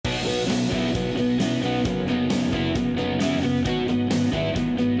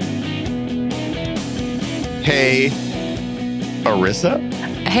Hey, Arissa?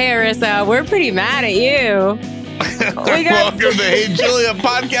 Hey, Arissa, we're pretty mad at you. Welcome to Hey Julia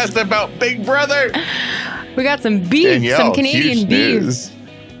podcast about Big Brother. We got some beef, Danielle, some Canadian huge beef. news.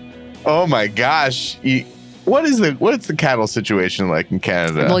 Oh my gosh. What's the cattle situation like in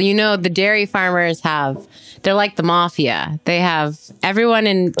Canada? Well, you know, the dairy farmers they're like the mafia. Everyone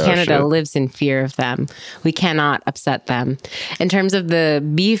in Canada lives in fear of them. We cannot upset them. In terms of the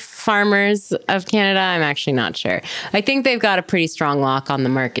beef farmers of Canada, I'm actually not sure. I think they've got a pretty strong lock on the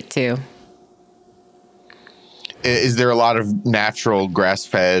market too. Is there a lot of natural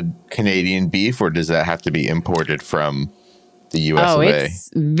grass-fed Canadian beef, or does that have to be imported from the US of A? It's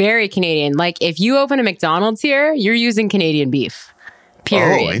very Canadian. Like if you open a McDonald's here, you're using Canadian beef.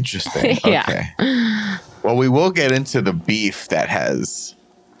 Period. Oh, interesting. Yeah. Okay. Well, we will get into the beef that has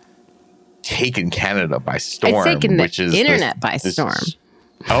taken Canada by storm. It's taken the internet by storm.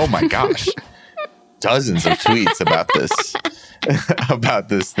 Oh my gosh. Dozens of tweets about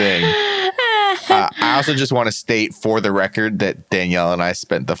this thing. I also just want to state for the record that Danielle and I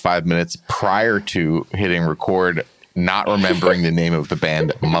spent the 5 minutes prior to hitting record not remembering the name of the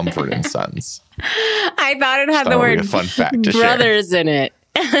band Mumford & Sons. I thought it had the word a fun fact to brothers in it.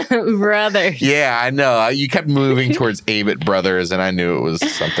 Brothers. Yeah, I know. You kept moving towards Avett Brothers, and I knew it was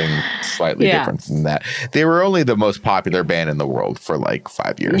something slightly different than that. They were only the most popular band in the world for like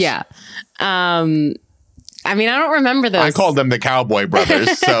 5 years. Yeah. I mean, I don't remember those. I called them the Cowboy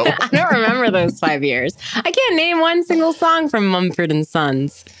Brothers, so. I don't remember those 5 years. I can't name one single song from Mumford &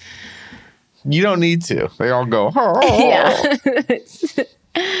 Sons. You don't need to. They all go, yeah.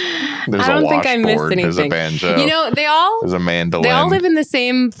 There's I don't a think I missed washboard. anything. There's a banjo. You know, there's a mandolin. They all live in the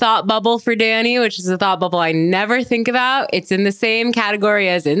same thought bubble for Danny, which is a thought bubble I never think about. It's in the same category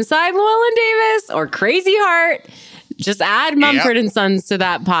as Inside Llewellyn Davis or Crazy Heart. Just add Mumford & Sons to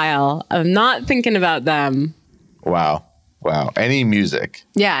that pile. I'm not thinking about them. Wow. Any music.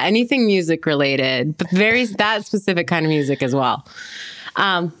 Yeah, anything music related, but that specific kind of music as well.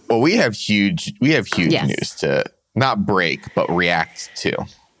 Well, we have huge news to not break, but react to.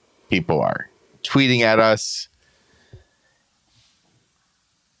 People are tweeting at us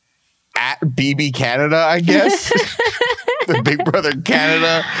at BB Canada, I guess. The Big Brother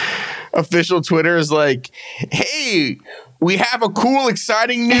Canada official Twitter is like, hey, we have a cool,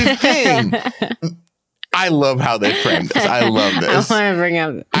 exciting new thing. I love how they framed this. I love this. I want to bring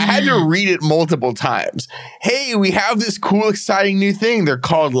up. I had to read it multiple times. Hey, we have this cool, exciting new thing. They're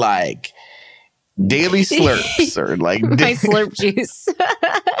called like Daily Slurps or like my slurp juice.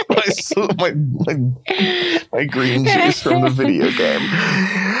 my green juice from the video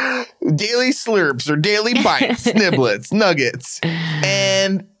game. Daily Slurps or Daily Bites, Sniblets, Nuggets.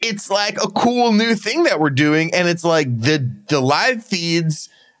 And it's like a cool new thing that we're doing. And it's like the live feeds,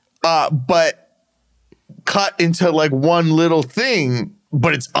 but cut into like one little thing,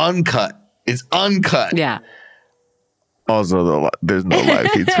 but it's uncut. It's uncut. Yeah. Also, there's no live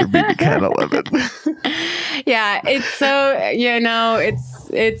feeds for BB Can 11. Yeah, it's so,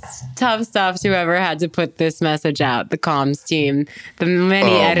 it's tough stuff to whoever had to put this message out, the comms team, the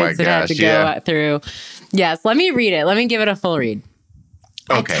many edits that had to go through. Yes, let me read it. Let me give it a full read.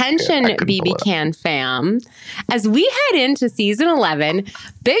 Okay, attention, BB Can fam. As we head into season 11,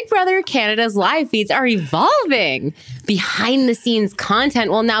 Big Brother Canada's live feeds are evolving. Behind the scenes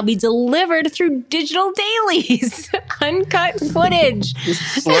content will now be delivered through digital dailies, uncut footage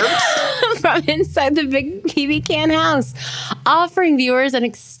from inside the Big BB Can house, offering viewers an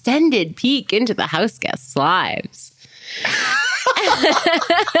extended peek into the house guests' lives.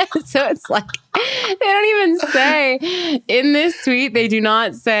 So it's like they don't even say in this tweet, they do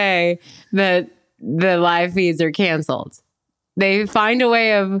not say that the live feeds are canceled. They find a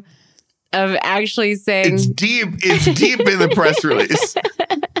way of actually saying it's deep in the press release.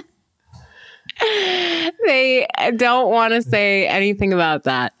 They don't want to say anything about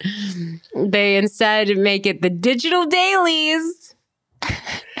that. They instead make it the digital dailies.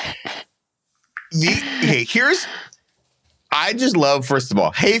 I just love, first of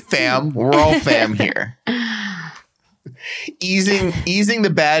all, hey fam, we're all fam here. Easing the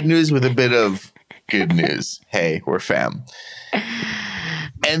bad news with a bit of good news. Hey, we're fam.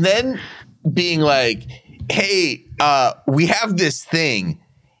 And then being like, hey, we have this thing.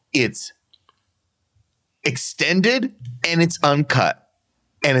 It's extended and it's uncut.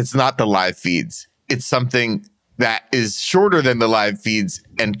 And it's not the live feeds. It's something that is shorter than the live feeds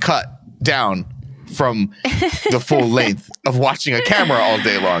and cut down from the full length of watching a camera all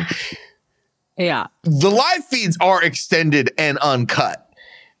day long. Yeah. The live feeds are extended and uncut.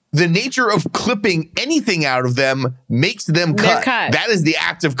 The nature of clipping anything out of them makes them cut. Cut. That is the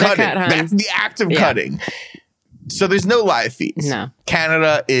act of cutting. That's the act of cutting. So there's no live feeds. No.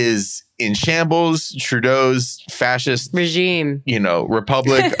 Canada is in shambles. Trudeau's fascist regime,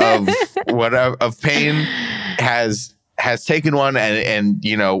 republic of whatever of pain has taken one, and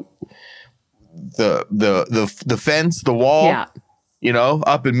the fence, the wall,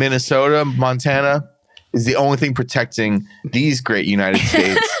 up in Minnesota, Montana, is the only thing protecting these great United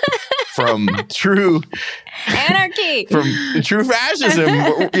States from true anarchy, from true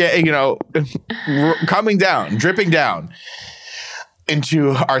fascism, coming down, dripping down into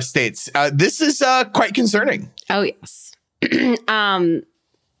our states. This is quite concerning. Oh, yes.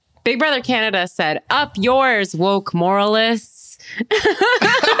 Big Brother Canada said, "Up yours, woke moralists."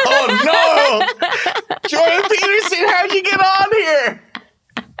 Oh, no. Jordan Peterson, how'd you get on here?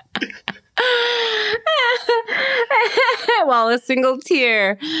 While a single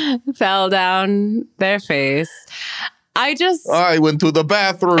tear fell down their face. I went to the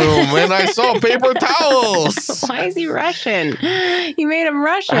bathroom and I saw paper towels. Why is he Russian? He made him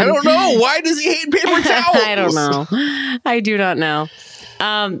Russian. I don't know. Why does he hate paper towels? I don't know. I do not know.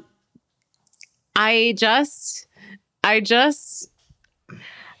 I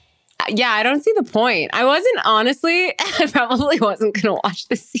don't see the point. I probably wasn't going to watch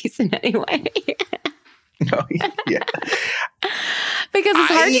this season anyway. No, yeah. Because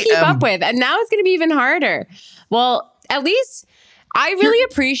it's hard to keep up with. And now it's going to be even harder. Well, at least I really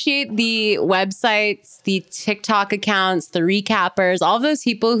appreciate the websites, the TikTok accounts, the recappers, all of those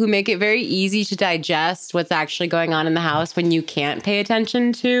people who make it very easy to digest what's actually going on in the house when you can't pay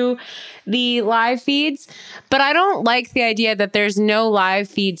attention to the live feeds. But I don't like the idea that there's no live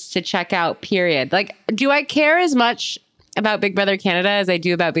feeds to check out, period. Like, do I care as much about Big Brother Canada as I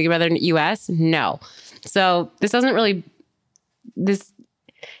do about Big Brother US? No. So this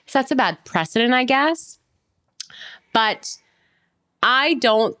sets a bad precedent, I guess. But I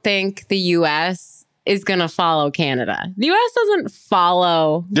don't think the U.S. is going to follow Canada. The U.S. doesn't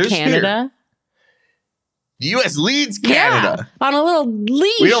follow Canada. Fear. The U.S. leads Canada. Yeah, on a little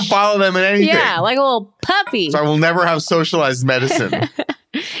leash. We don't follow them in anything. Yeah, like a little puppy. So I will never have socialized medicine.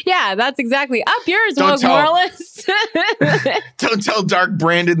 Yeah, that's exactly. Up yours, woke moralists. Don't tell Dark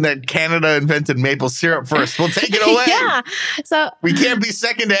Brandon that Canada invented maple syrup first. We'll take it away. Yeah. So we can't be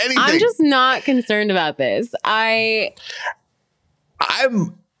second to anything. I'm just not concerned about this. I'm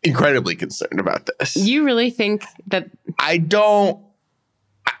incredibly concerned about this. You really think that? I'm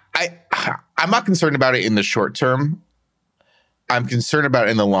not concerned about it in the short term. I'm concerned about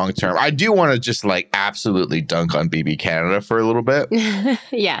it in the long term. I do want to just absolutely dunk on BB Canada for a little bit.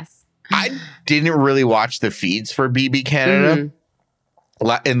 Yes. I didn't really watch the feeds for BB Canada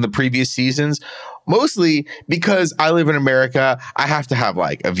in the previous seasons, mostly because I live in America. I have to have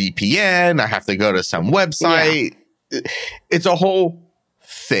a VPN. I have to go to some website. Yeah. It's a whole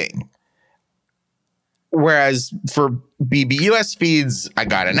thing. Whereas for BBUS feeds, I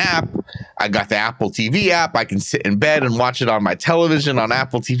got an app. I got the Apple TV app. I can sit in bed and watch it on my television on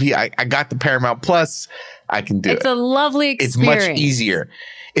Apple TV. I got the Paramount Plus. I can do it. It's a lovely experience. It's much easier.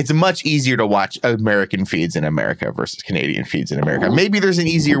 It's much easier to watch American feeds in America versus Canadian feeds in America. Maybe there's an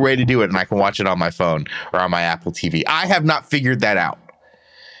easier way to do it and I can watch it on my phone or on my Apple TV. I have not figured that out.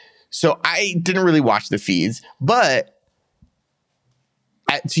 So I didn't really watch the feeds. But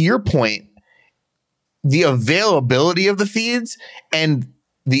to your point, the availability of the feeds and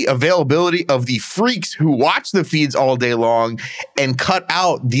the availability of the freaks who watch the feeds all day long and cut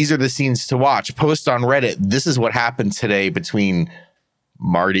out, these are the scenes to watch, post on Reddit, this is what happened today between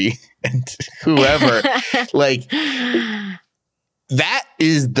Marty and whoever. That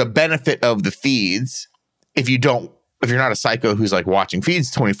is the benefit of the feeds. If you're not a psycho who's watching feeds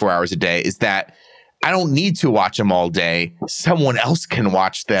 24 hours a day, is that I don't need to watch them all day. Someone else can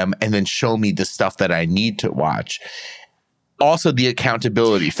watch them and then show me the stuff that I need to watch. Also, the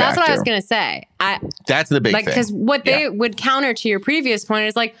accountability factor. That's what I was going to say. That's the big thing. Because what they would counter to your previous point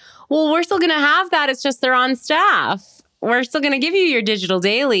is well, we're still going to have that. It's just they're on staff. We're still going to give you your digital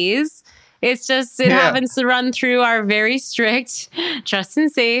dailies. It's just it happens to run through our very strict trust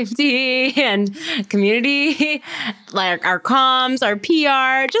and safety and community, our comms, our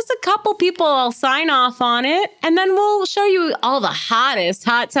PR. Just a couple people will sign off on it, and then we'll show you all the hottest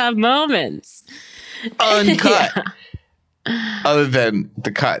hot tub moments. Uncut. Other than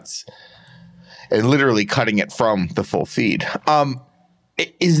the cuts. And literally cutting it from the full feed.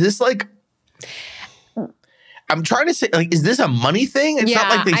 Is this I'm trying to say, is this a money thing? It's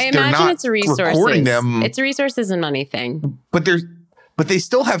not like I imagine it's a resources. Recording them. It's a resources and money thing. But they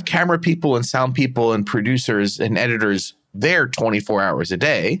still have camera people and sound people and producers and editors there 24 hours a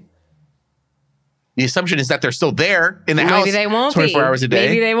day. The assumption is that they're still there in the house. Maybe they won't 24 hours a day.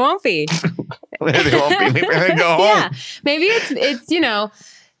 Maybe they won't be. They won't be. Maybe I go home. Yeah, maybe it's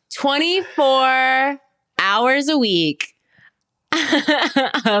 24 hours a week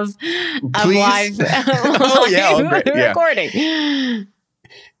of live recording.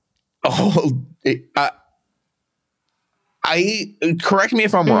 I correct me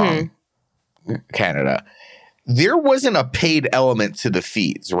if I'm wrong, Canada. There wasn't a paid element to the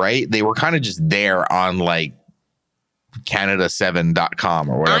feeds, right? They were kind of just there on like Canada7.com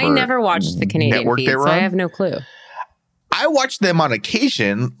or whatever. I never watched the Canadian feed, so I have no clue. I watched them on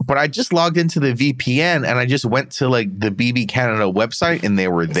occasion, but I just logged into the VPN and I just went to like the BB Canada website and they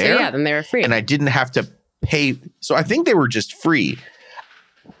were there. So yeah, then they were free. And I didn't have to pay. So I think they were just free.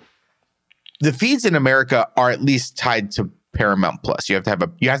 The feeds in America are at least tied to Paramount Plus. You have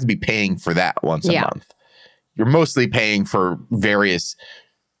to be paying for that once a month. You're mostly paying for various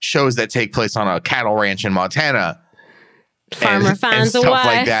shows that take place on a cattle ranch in Montana. Farmer finds a wife.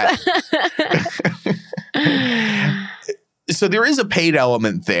 Like that. So there is a paid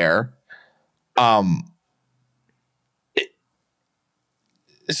element there. So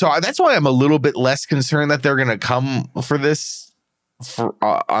that's why I'm a little bit less concerned that they're going to come for this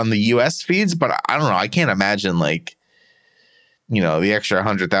on the US feeds, but I don't know. I can't imagine like, the extra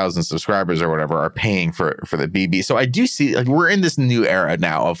 100,000 subscribers or whatever are paying for the BB. So I do see like we're in this new era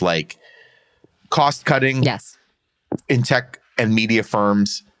now of like cost cutting. Yes. In tech and media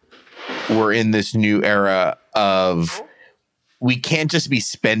firms, we're in this new era of we can't just be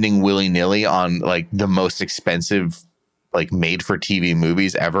spending willy-nilly on like the most expensive like made for TV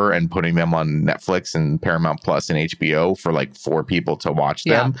movies ever and putting them on Netflix and Paramount Plus and HBO for like 4 people to watch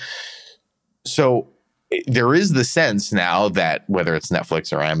them. So there is the sense now that whether it's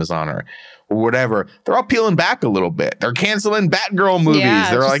Netflix or Amazon or whatever, they're all peeling back a little bit. They're canceling Batgirl movies.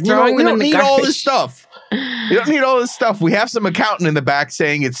 They're like, no, we don't need all this stuff. You don't need all this stuff. We have some accountant in the back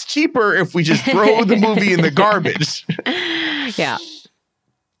saying it's cheaper if we just throw the movie in the garbage. Yeah.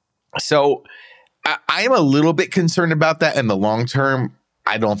 So I am a little bit concerned about that in the long term.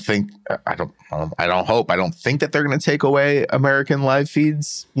 I don't think that they're going to take away American live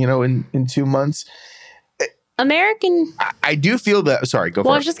feeds, in 2 months. I do feel that. Sorry, go for it.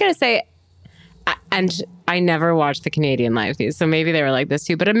 Well, I was just going to say, and I never watched the Canadian live feeds, so maybe they were like this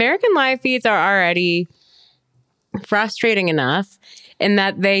too. But American live feeds are already frustrating enough in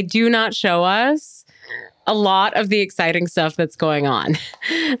that they do not show us a lot of the exciting stuff that's going on.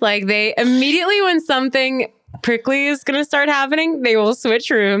 Like they immediately, when something prickly is going to start happening, they will switch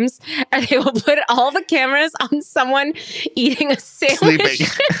rooms and they will put all the cameras on someone eating a sandwich.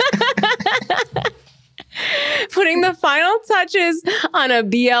 Putting the final touches on a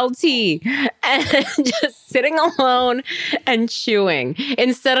BLT and just sitting alone and chewing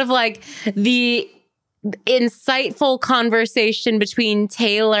instead of like the insightful conversation between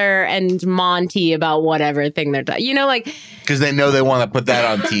Taylor and Monty about whatever thing they're talking, because they know they want to put that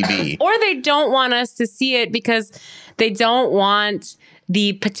on TV. Or they don't want us to see it because they don't want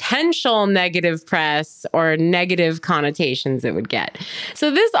the potential negative press or negative connotations it would get.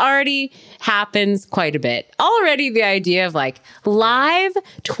 So this already happens quite a bit. Already the idea of like live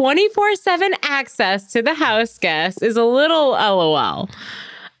 24/7 access to the house guests is a little LOL.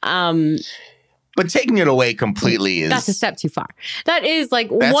 But taking it away completely that's a step too far. That is like,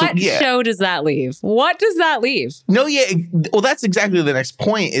 what show does that leave? What does that leave? No, yeah. Well, that's exactly the next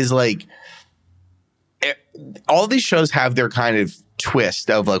point is like, all these shows have their kind of twist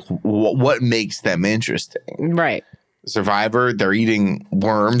of like what makes them interesting. Right. Survivor, they're eating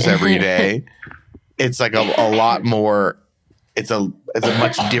worms every day. It's like a lot more. It's a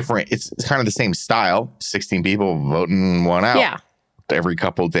much different. It's kind of the same style. 16 people voting one out every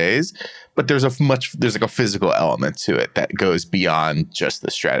couple of days. But there's like a physical element to it that goes beyond just the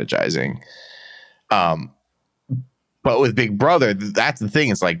strategizing. But with Big Brother, that's the thing.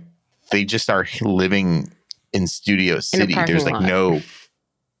 It's like they just are living in Studio City. There's like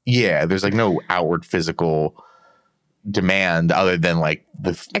there's like no outward physical demand other than like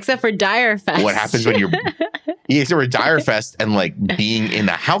except for Dyer Fest. What happens when you're except for Dyer Fest and like being in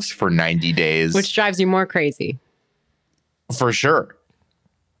the house for 90 days, which drives you more crazy. For sure.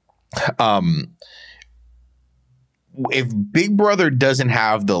 If Big Brother doesn't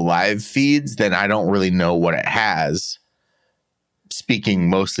have the live feeds, then I don't really know what it has. Speaking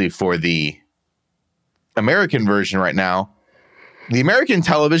mostly for the American version right now, the American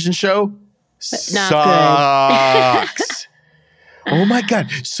television show sucks. Oh my God.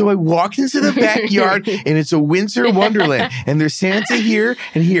 So I walked into the backyard and it's a winter wonderland and there's Santa here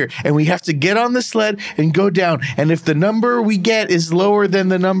and here. And we have to get on the sled and go down. And if the number we get is lower than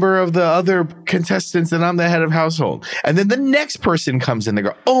the number of the other contestants, then I'm the head of household. And then the next person comes in. They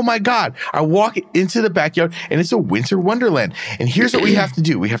go, oh my God. I walk into the backyard and it's a winter wonderland. And here's what we have to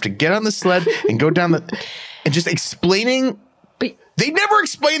do. We have to get on the sled and go down and just explaining. They never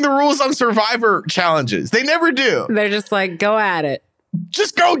explain the rules on Survivor challenges. They never do. They're just like, go at it.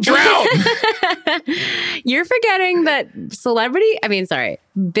 Just go drown. You're forgetting that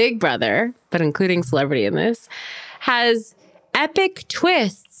Big Brother, but including Celebrity in this, has epic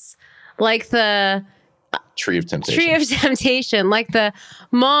twists like the Tree of Temptation, like the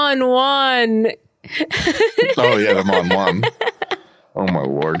Mon One. Oh, yeah, the Mon One. Oh, my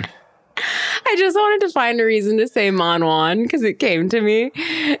Lord. I just wanted to find a reason to say Mon One because it came to me.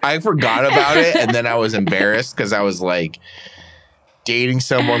 I forgot about it, and then I was embarrassed because I was like dating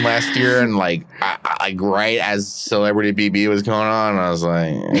someone last year, and like right as Celebrity BB was going on, I was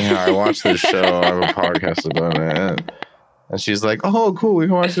like, yeah, I watched this show. I have a podcast about it. And she's like, oh, cool, we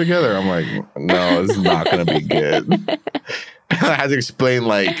can watch it together. I'm like, no, this is not going to be good. I had to explain,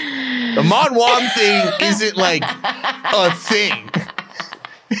 like, the Mon One thing isn't like a thing.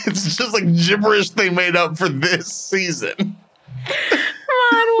 It's just like gibberish they made up for this season.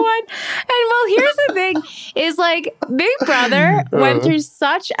 Mon One. And well, here's the thing is like Big Brother went through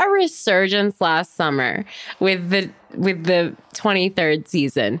such a resurgence last summer with the 23rd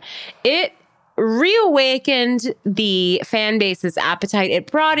season. It reawakened the fan base's appetite. It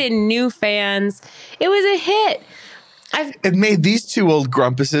brought in new fans. It was a hit. It made these two old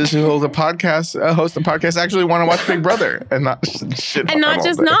grumpuses who host a podcast actually want to watch Big Brother and not shit. And not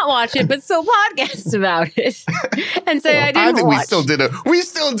just not watch it, but still podcast about it. And say I didn't watch. We still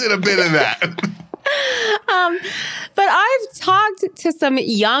did a bit of that. But I've talked to some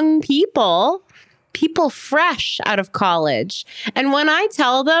young people fresh out of college. And when I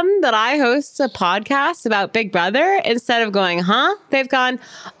tell them that I host a podcast about Big Brother, instead of going, they've gone,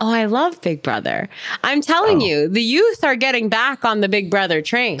 oh, I love Big Brother. I'm telling you, the youth are getting back on the Big Brother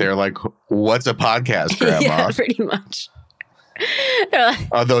train. They're like, what's a podcast, Grandma? Yeah, pretty much.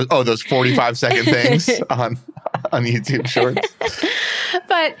 Like, those 45-second things on YouTube Shorts.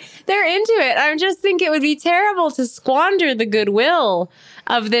 But they're into it. I just think it would be terrible to squander the goodwill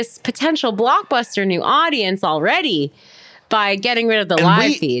of this potential blockbuster new audience already by getting rid of the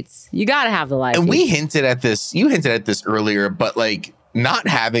live feeds. You got to have the live feeds. And we hinted at this. You hinted at this earlier, but like not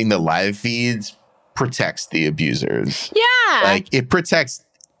having the live feeds protects the abusers. Yeah. Like it protects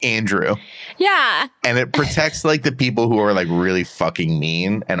Andrew. Yeah. And it protects like the people who are like really fucking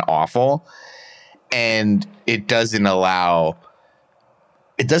mean and awful. And it doesn't allow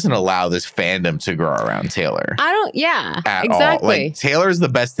this fandom to grow around Taylor. Exactly. All. Like Taylor's the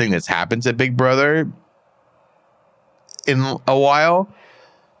best thing that's happened to Big Brother in a while.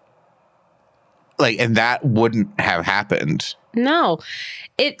 Like, and that wouldn't have happened. No,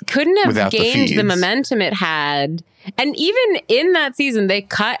 it couldn't have gained the momentum it had. And even in that season, they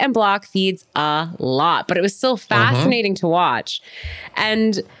cut and block feeds a lot, but it was still fascinating to watch.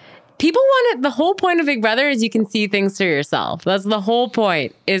 And people want it. The whole point of Big Brother is you can see things for yourself. That's the whole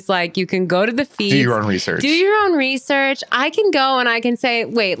point. Is like you can go to the feed. Do your own research. I can go and I can say,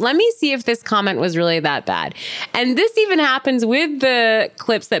 wait, let me see if this comment was really that bad. And this even happens with the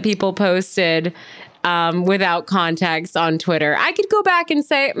clips that people posted without context on Twitter. I could go back and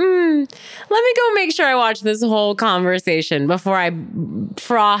say, let me go make sure I watch this whole conversation before I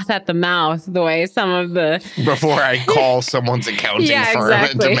froth at the mouth the way some of the... Before I call someone's accounting firm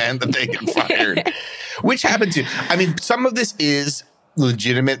and demand that they get fired. Which happened to... I mean, some of this is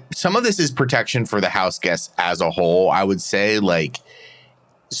legitimate. Some of this is protection for the house guests as a whole, I would say. Like,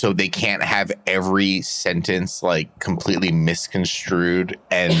 so they can't have every sentence, like, completely misconstrued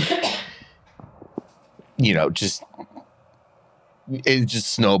and... it's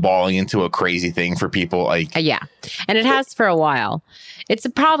just snowballing into a crazy thing for people. Like, yeah. And it has for a while. It's a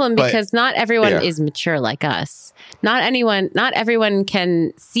problem because not everyone is mature like us. Not everyone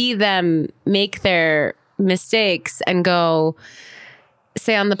can see them make their mistakes and go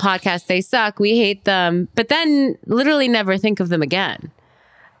say on the podcast, they suck, we hate them, but then literally never think of them again.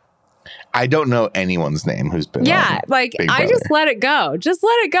 I don't know anyone's name who's been I just let it go. Just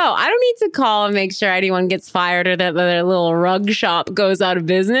let it go. I don't need to call and make sure anyone gets fired or that their little rug shop goes out of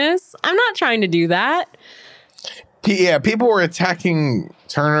business. I'm not trying to do that. Yeah, people were attacking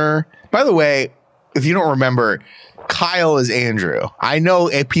Turner. By the way, if you don't remember, Kyle is Andrew. I know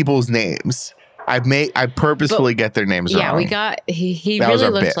people's names. I purposefully get their names wrong. Yeah, we got he really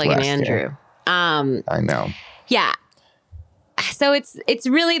looks like an Andrew. I know. Yeah. So it's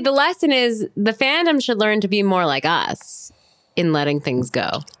really, the lesson is the fandom should learn to be more like us in letting things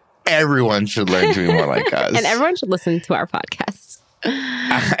go. Everyone should learn to be more like us. And everyone should listen to our podcast.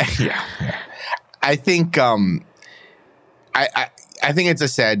 Yeah. I think I think it's a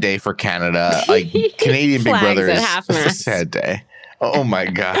sad day for Canada. Like Canadian Big Brother is a sad day. Oh my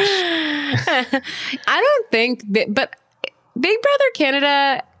gosh. I don't think but Big Brother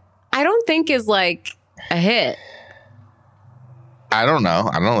Canada, I don't think is like a hit. I don't know.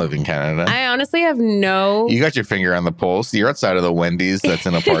 I don't live in Canada. I honestly have no... You got your finger on the pulse. You're outside of the Wendy's that's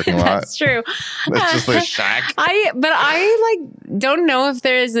in a parking lot. That's true. That's just a shack. But I like don't know if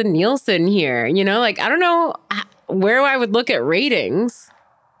there's a Nielsen here. You know, like I don't know where I would look at ratings.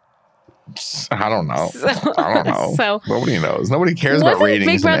 I don't know. So nobody knows. Nobody cares about ratings.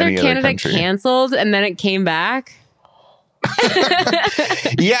 Big Brother in any Canada other country. canceled and then it came back?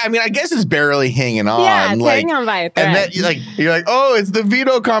 Yeah, I mean, I guess it's barely hanging on. Yeah, it's hanging on by a thread. And then you're like, oh, it's the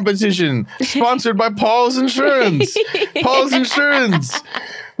veto competition sponsored by Paul's Insurance. Paul's Insurance.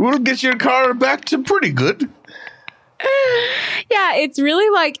 We'll get your car back to pretty good. Yeah, it's really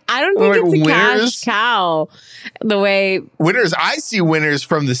like, I don't think it's a cash cow the way winners. I see winners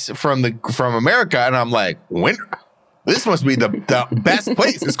from America, and I'm like, winner. This must be the best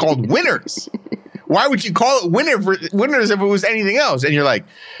place. It's called Winners. Why would you call it Winners if it was anything else? And you're like,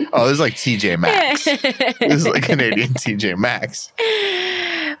 oh, this is like TJ Maxx. This is like Canadian TJ Maxx.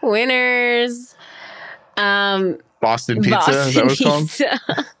 Winners. Boston Pizza, is that what it's called?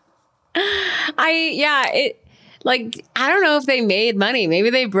 I don't know if they made money. Maybe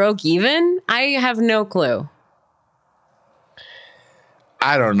they broke even. I have no clue.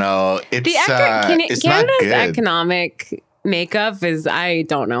 I don't know. It's Canada's economic makeup is, I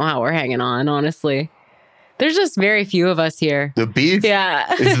don't know how we're hanging on, honestly. There's just very few of us here. The beef? Yeah.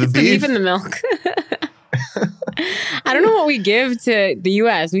 It's the beef and the milk. I don't know what we give to the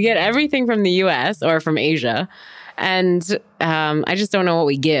U.S. We get everything from the U.S. or from Asia. And I just don't know what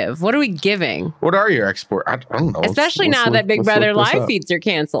we give. What are we giving? What are your export? I don't know. Especially now that Big Brother live feeds are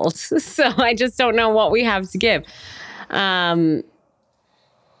canceled. So I just don't know what we have to give.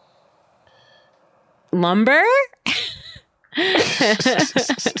 Lumber?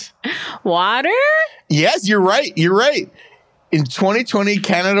 Water? Yes, you're right. In 2020,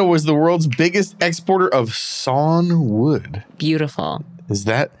 Canada was the world's biggest exporter of sawn wood. Beautiful. Is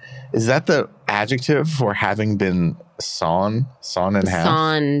that the adjective for having been sawn in half?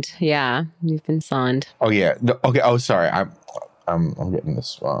 Sawned, yeah. You've been sawned. Oh yeah. Okay. Oh, sorry. I'm getting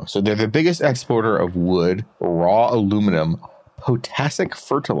this wrong. So they're the biggest exporter of wood, raw aluminum, potassic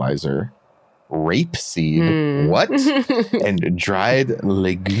fertilizer, rapeseed, and dried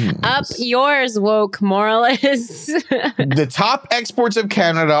legumes. Up yours, woke moralists. The top exports of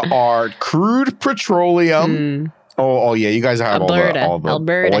Canada are crude petroleum. Oh yeah, you guys have Alberta. all the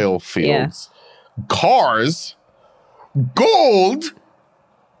Alberta. oil fields. Yeah. Cars, gold,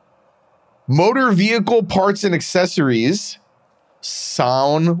 motor vehicle parts and accessories,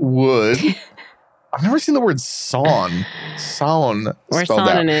 sawn wood. I've never seen the word sawn. Sawn. We're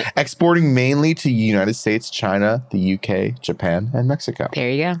sawing it. Exporting mainly to United States, China, the UK, Japan, and Mexico. There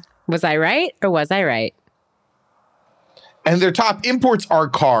you go. Was I right or was I right? And their top imports are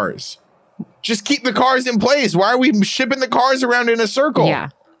cars. Just keep the cars in place. Why are we shipping the cars around in a circle?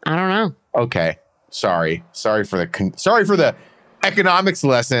 Yeah, I don't know. Okay, sorry for the economics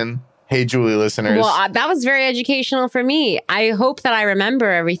lesson. Hey, Julie listeners. Well, that was very educational for me. I hope that I remember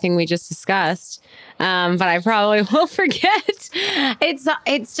everything we just discussed, but I probably will forget.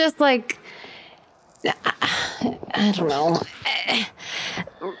 It's just like, I don't know.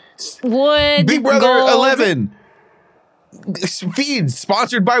 Wood, Big Brother gold. 11. Feeds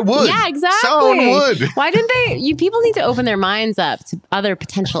sponsored by wood. Yeah, exactly. Sawn wood. Why didn't they? People need to open their minds up to other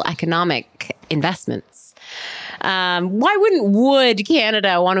potential economic investments. Why wouldn't Wood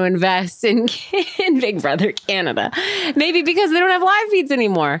Canada want to invest in Big Brother Canada? Maybe because they don't have live feeds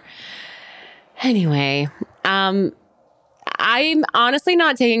anymore. Anyway, I'm honestly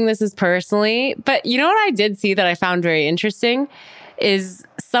not taking this as personally, but you know what I did see that I found very interesting is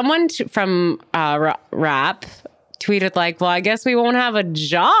someone from Rap tweeted like, well, I guess we won't have a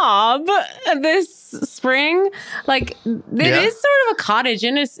job this spring. Like, it is sort of a cottage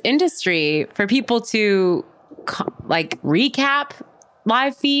industry for people to like recap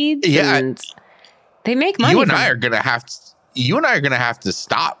live feeds. Yeah, and they make money. You and I are gonna have to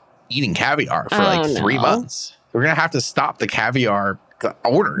stop eating caviar for 3 months. We're gonna have to stop the caviar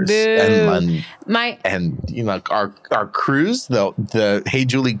orders. Boo. And you know, our cruise, the Hey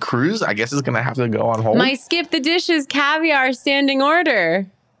Julie cruise, I guess is gonna have to go on hold. My skip the dishes caviar standing order.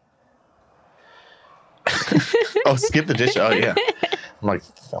 Oh, skip the dishes. Oh, yeah. I'm like,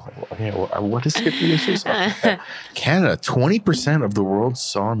 what is skip the dishes? Canada, 20% of the world's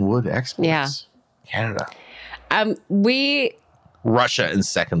sawn wood exports. Yeah. Canada. Russia in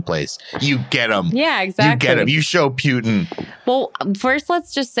second place. You get them. Yeah, exactly. You get them. You show Putin. Well, first,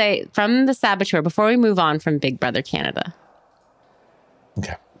 let's just say from the Saboteur, before we move on from Big Brother Canada.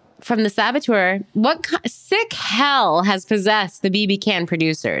 Okay. From the Saboteur, what sick hell has possessed the BB Can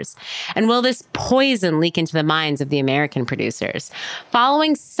producers? And will this poison leak into the minds of the American producers?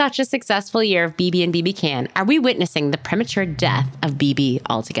 Following such a successful year of BB and BB Can, are we witnessing the premature death of BB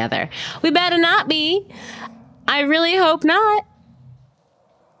altogether? We better not be. I really hope not.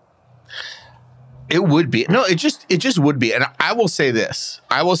 It would be. No, it just would be. And I will say this.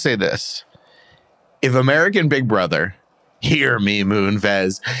 If American Big Brother, hear me,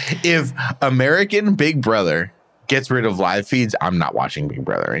 Moonves, if American Big Brother gets rid of live feeds, I'm not watching Big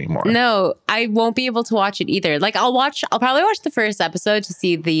Brother anymore. No, I won't be able to watch it either. Like I'll probably watch the first episode to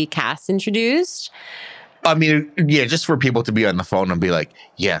see the cast introduced. I mean, yeah, just for people to be on the phone and be like,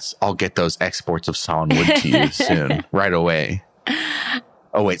 yes, I'll get those exports of sawn wood to you soon, right away.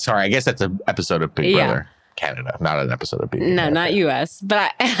 Oh, wait, sorry. I guess that's an episode of Big Brother Canada, not an episode of Big Brother. No, not US.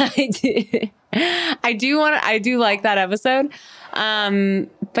 But I do like that episode.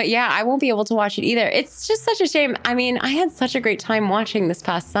 But yeah, I won't be able to watch it either. It's just such a shame. I mean, I had such a great time watching this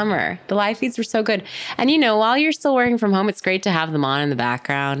past summer. The live feeds were so good. And while you're still working from home, it's great to have them on in the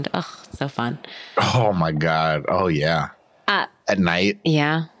background. Oh, so fun. Oh my God. Oh yeah. At night.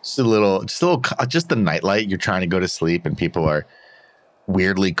 Yeah. Just the nightlight. You're trying to go to sleep and people are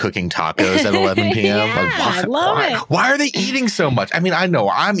weirdly cooking tacos at 11 p.m. Yeah, like, why are they eating so much? I mean, I know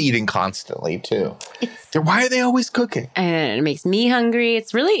I'm eating constantly too. Why are they always cooking? And it makes me hungry.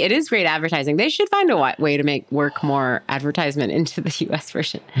 It is great advertising. They should find a way to make work more advertisement into the US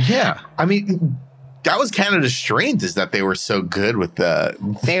version. Yeah. I mean, that was Canada's strength, is that they were so good with the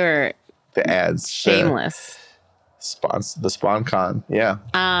ads. Shameless. The SpawnCon. Yeah.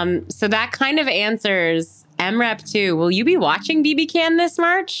 So that kind of answers MREP 2. Will you be watching BB Can this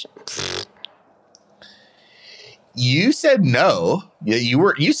March? You said no. Yeah,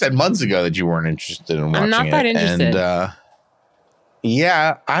 you said months ago that you weren't interested in watching it. I'm not that interested. And,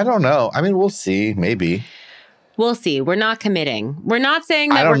 yeah, I don't know. I mean, we'll see. Maybe. We'll see. We're not committing. We're not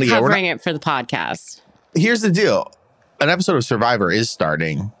saying that we're covering it for the podcast. Here's the deal. An episode of Survivor is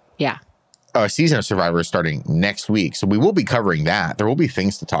starting. Yeah. A season of Survivor is starting next week. So we will be covering that. There will be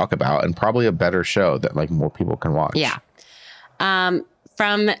things to talk about and probably a better show that more people can watch. Yeah.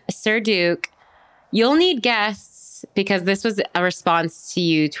 From Sir Duke, you'll need guests because this was a response to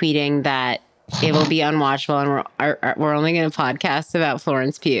you tweeting that it will be unwatchable and we're only going to podcast about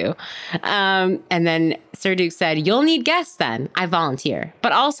Florence Pugh. And then Sir Duke said, you'll need guests then. I volunteer.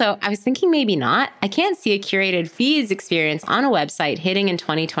 But also, I was thinking maybe not. I can't see a curated feeds experience on a website hitting in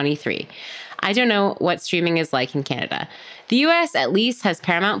 2023. I don't know what streaming is like in Canada. The US at least has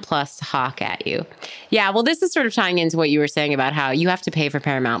Paramount Plus to hawk at you. Yeah, well, this is sort of tying into what you were saying about how you have to pay for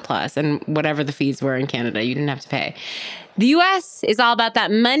Paramount Plus, and whatever the fees were in Canada, you didn't have to pay. The US is all about that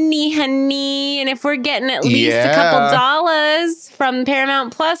money, honey. And if we're getting at least a couple dollars from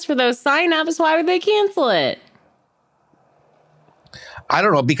Paramount Plus for those signups, why would they cancel it? I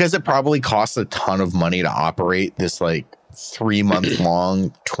don't know, because it probably costs a ton of money to operate this 3-month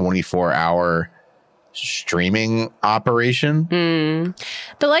long, 24-hour streaming operation.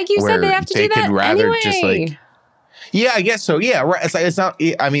 But like you said, they have to do that anyway. Yeah, I guess so. Yeah, right. It's not.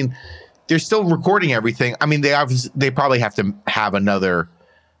 I mean, they're still recording everything. I mean, they probably have to have another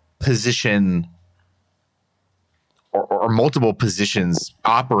position or multiple positions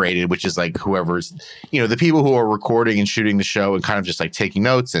operated, which is whoever's, the people who are recording and shooting the show and kind of just taking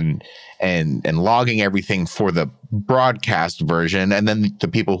notes and logging everything for the broadcast version. And then the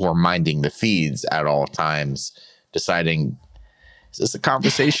people who are minding the feeds at all times, deciding, is this a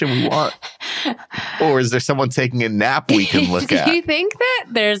conversation we want? Or is there someone taking a nap we can look at? Do you think that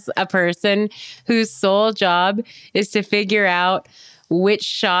there's a person whose sole job is to figure out which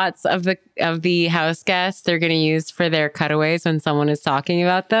shots of the house guests they're going to use for their cutaways when someone is talking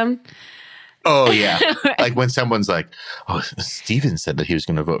about them? Oh, yeah. When someone's like, oh, Steven said that he was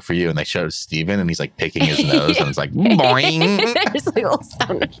going to vote for you. And they show Steven and he's picking his nose and it's boing. There's a little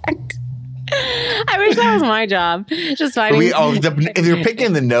sound effect. I wish that was my job. Just finding. If you're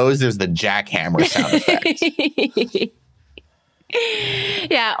picking the nose, there's the jackhammer sound effect.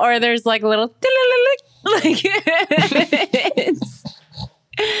 Yeah, or there's a little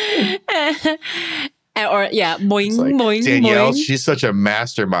Or boing, like, boing, Danielle, boing. she's such a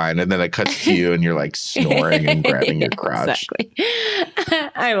mastermind. And then it cuts to you and you're like snoring and grabbing your crotch.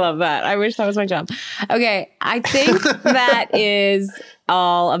 Exactly. I love that. I wish that was my job. Okay. I think that is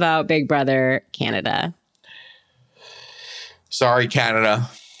all about Big Brother Canada. Sorry, Canada.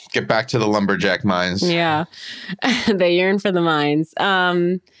 Get back to the lumberjack mines. Yeah. They yearn for the mines.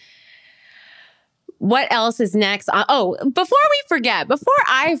 What else is next? Before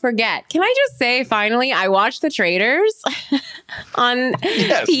I forget, can I just say, finally, I watched The Traitors on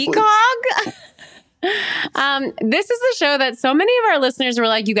Peacock. This is a show that so many of our listeners were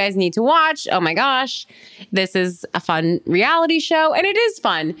like, you guys need to watch. Oh my gosh. This is a fun reality show. And it is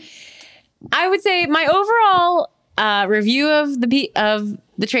fun. I would say my overall review of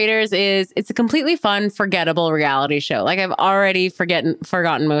The Traitors is it's a completely fun, forgettable reality show. Like, I've already forgotten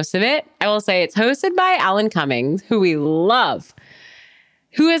most of it. I will say it's hosted by Alan Cummings, who we love,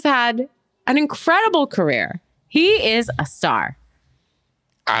 who has had an incredible career. He is a star.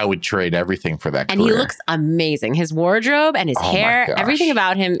 I would trade everything for that career. And he looks amazing. His wardrobe and his hair, everything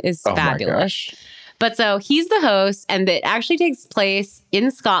about him is fabulous. But so he's the host, and it actually takes place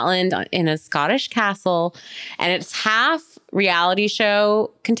in Scotland in a Scottish castle, and it's half reality show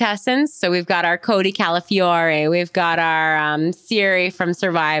contestants. So we've got our Cody Calafiore, we've got our Siri from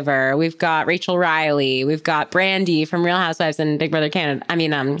Survivor, we've got Rachel Riley, we've got Brandy from Real Housewives and Big Brother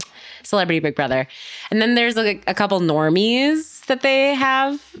Canada. Celebrity Big Brother. And then there's a couple normies that they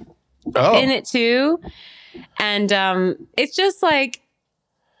have in it too. And it's just like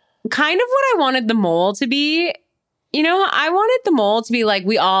kind of what I wanted The Mole to be. You know, I wanted The Mole to be like,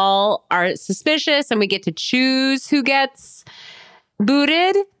 we all are suspicious and we get to choose who gets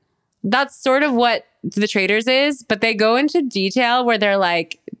booted. That's sort of what The Traitors is. But they go into detail where they're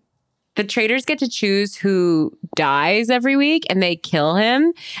like, the traitors get to choose who dies every week and they kill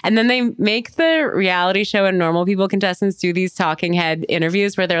him. And then they make the reality show and normal people contestants do these talking head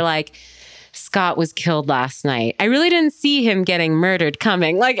interviews where they're like, Scott was killed last night. I really didn't see him getting murdered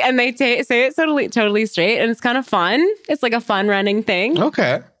coming. Like, and they say it totally straight, and it's kind of fun. It's like a fun running thing.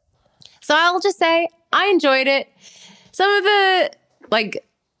 Okay. So I'll just say I enjoyed it. Some of the like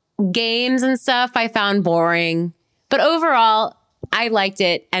games and stuff I found boring, but overall I liked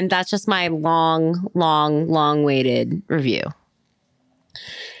it, and that's just my long waited review.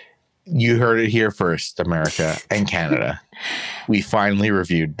 You heard it here first, America and Canada. We finally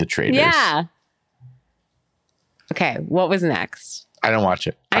reviewed The Traitors. Yeah. Okay, what was next? I didn't watch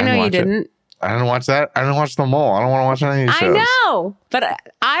it. I know you didn't. I didn't watch that. I didn't watch The Mole. I don't want to watch any of these shows. I know, but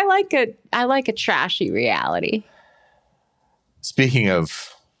I like a trashy reality. Speaking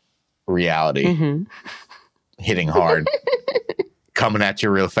of reality, hitting hard, coming at you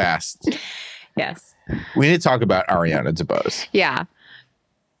real fast. Yes. We need to talk about Ariana DeBose. Yeah.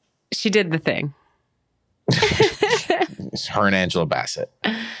 She did the thing. Her and Angela Bassett.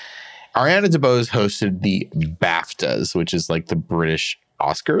 Ariana DeBose hosted the BAFTAs, which is like the British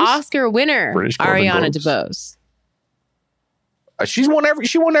Oscars. Oscar winner, Ariana DeBose. She won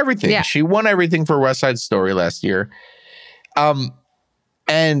everything. Yeah. She won everything for West Side Story last year. And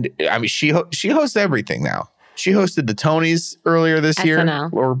I mean, she hosts everything now. She hosted the Tonys earlier this year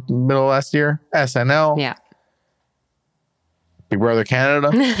or middle of last year. SNL. Yeah. Big Brother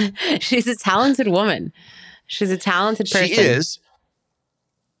Canada. She's a talented woman. She's a talented person. She is.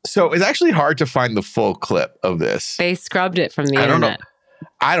 So it's actually hard to find the full clip of this. They scrubbed it from the internet.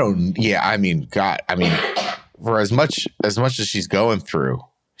 I mean, God. I mean, for as much as she's going through,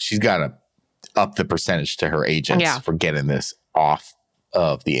 she's got to up the percentage to her agents for getting this off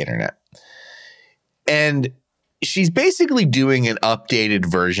of the internet. And she's basically doing an updated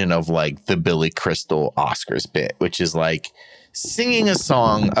version of like the Billy Crystal Oscars bit, which is like singing a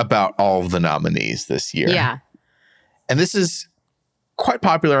song about all of the nominees this year. Yeah. And this quite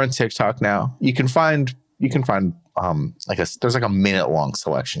popular on TikTok now. You can find there's like a minute long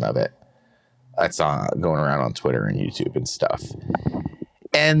selection of it. That's going around on Twitter and YouTube and stuff.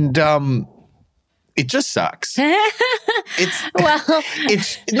 And it just sucks.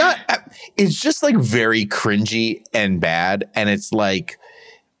 It's just like very cringy and bad. And it's like,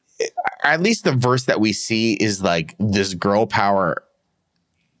 at least the verse that we see is like this girl power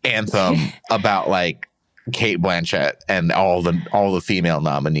anthem about like Cate Blanchett and all the female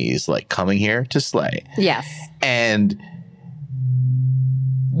nominees like coming here to slay. Yes. And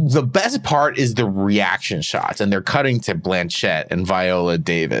the best part is the reaction shots, and they're cutting to Blanchett and Viola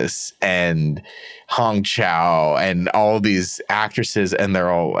Davis and Hong Chow and all these actresses, and they're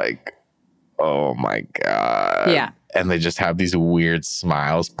all like, oh my God. Yeah. And they just have these weird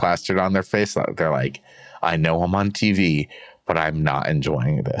smiles plastered on their face. They're like, I know I'm on TV, but I'm not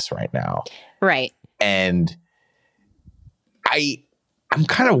enjoying this right now. Right. And I'm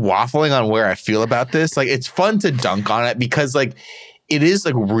kind of waffling on where I feel about this. Like, it's fun to dunk on it because, like, it is,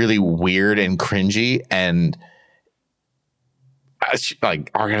 like, really weird and cringy. And,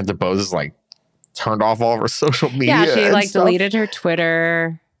 like, Ariana DeBose is, like, turned off all of her social media. Yeah, she, like, stuff. deleted her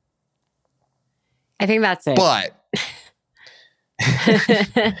Twitter. I think that's it. But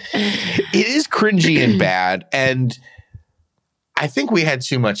it is cringy and bad. And I think we had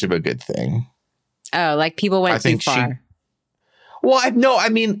too much of a good thing. Oh, like, people went too far. I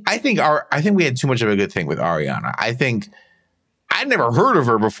think we had too much of a good thing with Ariana. I think I'd never heard of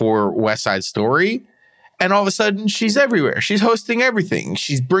her before West Side Story, and all of a sudden she's everywhere. She's hosting everything.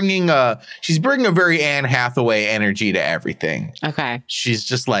 She's bringing a very Anne Hathaway energy to everything. Okay, she's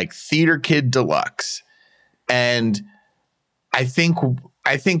just like theater kid deluxe, and I think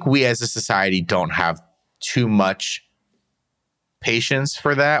we as a society don't have too much patience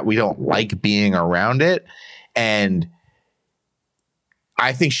for that. We don't like being around it, and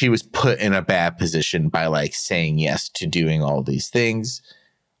I think she was put in a bad position by like saying yes to doing all these things.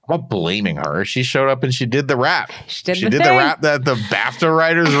 I'm not blaming her. She showed up and she did the rap. She did the rap that the BAFTA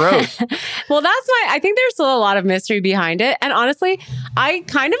writers wrote. Well, that's why I think there's still a lot of mystery behind it. And honestly, I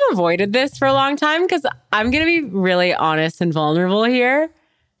kind of avoided this for a long time because I'm going to be really honest and vulnerable here.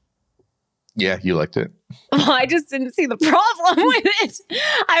 Yeah, you liked it. Well, I just didn't see the problem with it.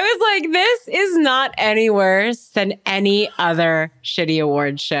 I was like, this is not any worse than any other shitty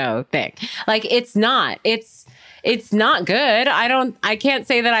awards show thing. Like, it's not. It's not good. I can't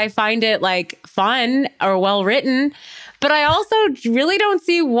say that I find it like fun or well written, but I also really don't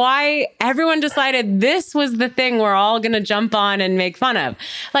see why everyone decided this was the thing we're all going to jump on and make fun of.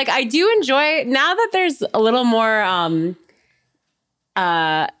 Like, I do enjoy now that there's a little more,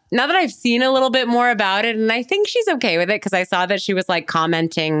 now that I've seen a little bit more about it, and I think she's okay with it because I saw that she was like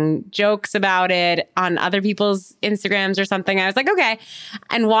commenting jokes about it on other people's Instagrams or something. I was like, okay.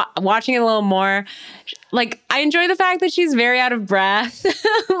 And watching it a little more, like, I enjoy the fact that she's very out of breath.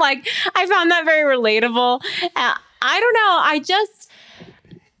 Like, I found that very relatable. I don't know. I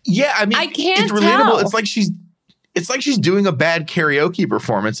can't it's relatable. tell. It's like she's doing a bad karaoke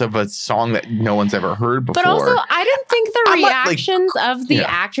performance of a song that no one's ever heard before. But also, I didn't think the reactions of the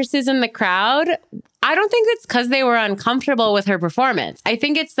actresses in the crowd, I don't think it's because they were uncomfortable with her performance. I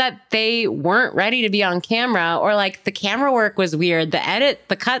think it's that they weren't ready to be on camera, or like the camera work was weird. The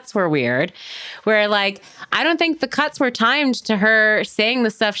cuts were weird, where like, I don't think the cuts were timed to her saying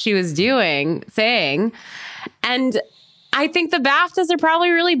the stuff she was saying. And I think the BAFTAs are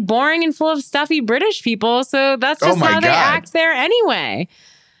probably really boring and full of stuffy British people. So that's just how they act there anyway.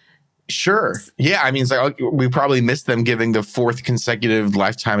 Sure. Yeah. I mean, it's like we probably missed them giving the 4th consecutive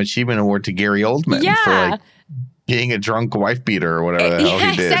Lifetime Achievement Award to Gary Oldman for like being a drunk wife beater or whatever the hell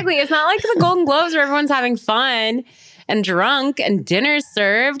he did. Exactly. It's not like the Golden Globes where everyone's having fun and drunk and dinner's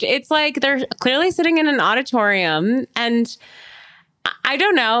served. It's like they're clearly sitting in an auditorium, and I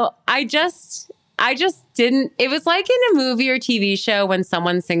don't know. I just didn't. It was like in a movie or TV show when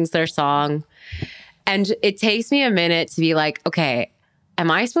someone sings their song, and it takes me a minute to be like, okay, am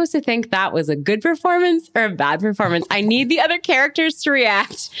I supposed to think that was a good performance or a bad performance? I need the other characters to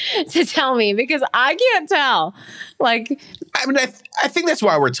react to tell me, because I can't tell. Like, I mean, I think that's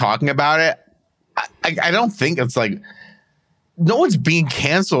why we're talking about it. I don't think it's like no one's being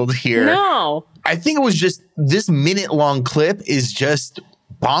canceled here. No, I think it was just this minute-long clip is just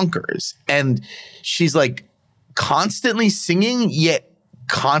bonkers, and she's like constantly singing yet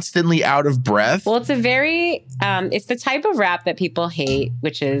constantly out of breath. Well, it's a very it's the type of rap that people hate,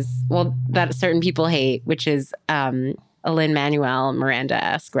 which is that certain people hate, which is a Lin-Manuel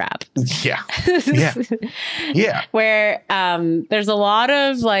Miranda-esque rap. Yeah. Where there's a lot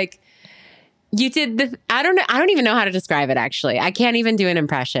of like, you did the I don't even know how to describe it, actually. I can't even do an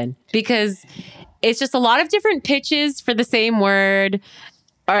impression, because it's just a lot of different pitches for the same word.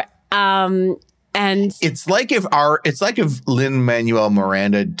 Or and it's like if Lin-Manuel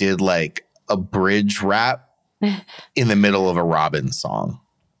Miranda did like a bridge rap in the middle of a Robin song.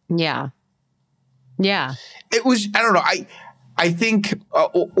 Yeah. It was, I don't know. I think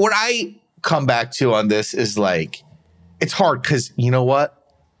what I come back to on this is like, it's hard because you know what?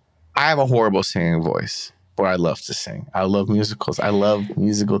 I have a horrible singing voice, but I love to sing. I love musicals. I love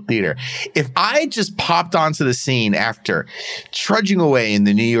musical theater. If I just popped onto the scene after trudging away in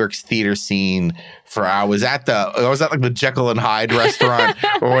the New York's theater scene I was at like the Jekyll and Hyde restaurant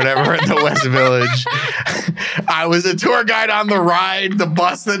or whatever in the West Village. I was a tour guide on the ride, the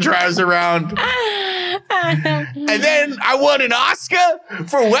bus that drives around. And then I won an Oscar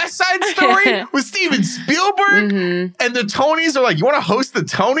for West Side Story with Steven Spielberg. And the Tonys are like, you want to host the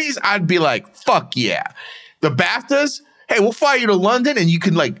Tonys? I'd be like, fuck yeah. The BAFTAs, hey, we'll fly you to London and you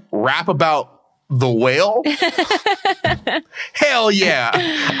can like rap about The Whale. Hell yeah.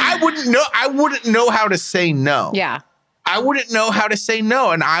 I wouldn't know how to say no. Yeah. I wouldn't know how to say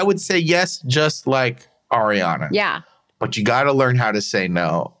no. And I would say yes, just like Ariana. Yeah. But you got to learn how to say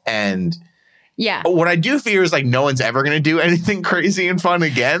no. And yeah, what I do fear is like no one's ever going to do anything crazy and fun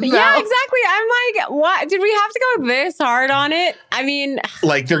again. Yeah, exactly. I'm like, what? Did we have to go this hard on it? I mean,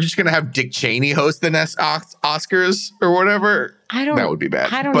 like they're just going to have Dick Cheney host the next Oscars or whatever. That would be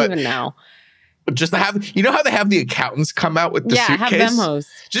bad. I don't even know. Just to have, you know how they have the accountants come out with the suitcase? Have them host.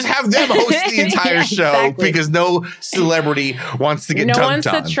 Just have them host the entire show because no celebrity wants to get dunked on. No one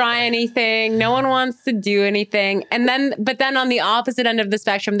wants to try anything. No one wants to do anything. But then on the opposite end of the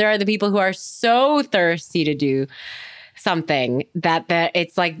spectrum, there are the people who are so thirsty to do something that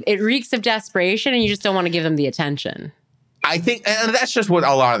it's like it reeks of desperation and you just don't want to give them the attention. I think, and that's just what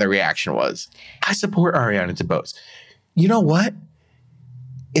a lot of the reaction was. I support Ariana DeBose. You know what?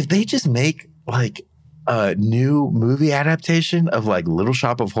 If they just make like a new movie adaptation of like Little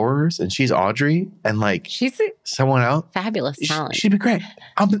Shop of Horrors and she's Audrey and like she's someone else, fabulous talent. She'd be great.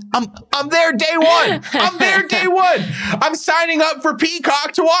 I'm there day one. I'm there day one. I'm signing up for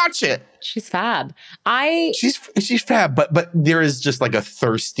Peacock to watch it. She's fab. She's fab, but there is just like a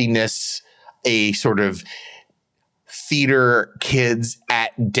thirstiness, a sort of theater kids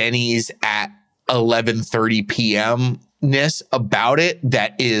at Denny's at 11:30 p.m.-ness about it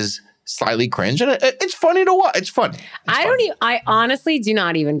that is slightly cringe, and it's funny to watch. It's funny. I honestly do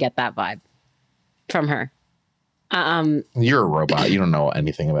not even get that vibe from her. You're a robot. You don't know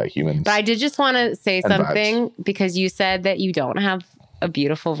anything about humans. But I did just want to say something because you said that you don't have a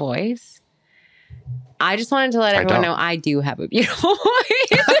beautiful voice. I just wanted to let everyone know I do have a beautiful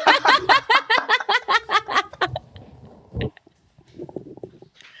voice.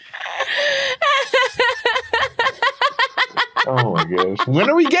 Oh my gosh. When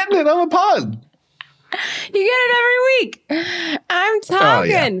are we getting it on the pod? You get it every week. I'm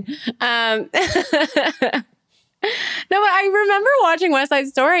talking. Oh, yeah. No, but I remember watching West Side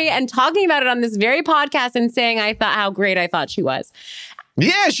Story and talking about it on this very podcast and saying how great I thought she was.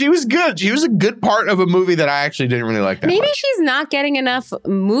 Yeah, she was good. She was a good part of a movie that I actually didn't really like that much. Maybe she's not getting enough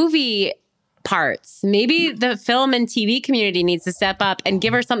movie parts. Maybe the film and TV community needs to step up and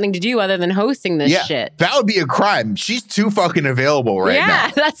give her something to do other than hosting this shit. That would be a crime. She's too fucking available right now.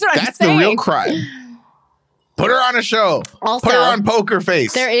 Yeah, that's what I'm saying. That's the real crime. Put her on a show. Also, put her on Poker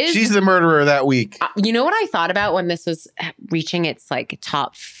Face. She's the murderer that week. You know what I thought about when this was reaching its like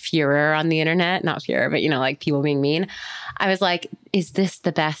top furor on the internet? Not furor, but like people being mean. I was like, is this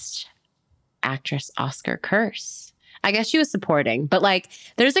the best actress Oscar curse? I guess she was supporting, but like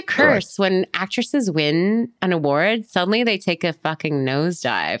there's a curse when actresses win an award, suddenly they take a fucking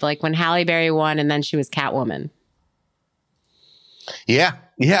nosedive. Like when Halle Berry won and then she was Catwoman. Yeah.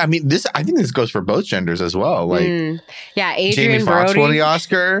 Yeah. I mean, I think this goes for both genders as well. Like Adrian Jamie Foxx Brody won the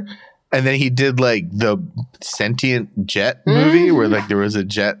Oscar and then he did like the sentient jet movie where like there was a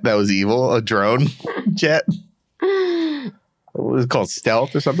jet that was evil, a drone jet. What was it called?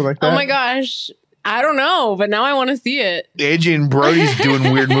 Stealth or something like that? Oh my gosh. I don't know, but now I want to see it. Adrian Brody's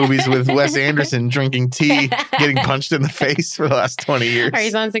doing weird movies with Wes Anderson, drinking tea, getting punched in the face for the last 20 years. Or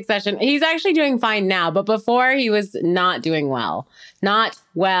he's on Succession. He's actually doing fine now, but before he was not doing well. Not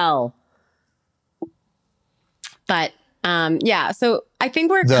well. But so I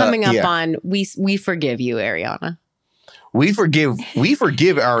think we're coming up on we forgive you, Ariana. We forgive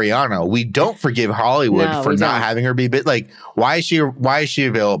Ariana. We don't forgive Hollywood for not having her be bit. Like, why is she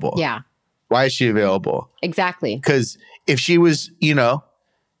available? Yeah. Why is she available? Exactly. Because if she was,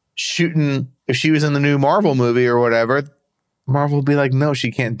 shooting, if she was in the new Marvel movie or whatever, Marvel would be like, no,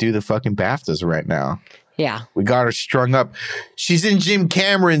 she can't do the fucking BAFTAs right now. Yeah. We got her strung up. She's in Jim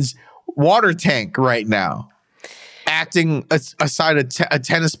Cameron's water tank right now, acting aside a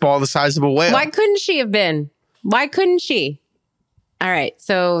tennis ball the size of a whale. Why couldn't she have been? Why couldn't she? All right.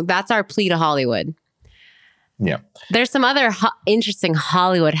 So that's our plea to Hollywood. Yeah. There's some other interesting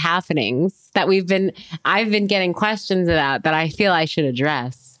Hollywood happenings that I've been getting questions about that I feel I should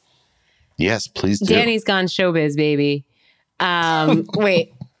address. Yes, please do. Danny's gone showbiz, baby.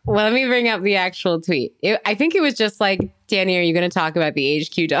 Wait, well, let me bring up the actual tweet. I think it was just like, Danny, are you going to talk about the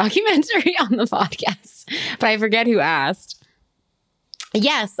HQ documentary on the podcast? But I forget who asked.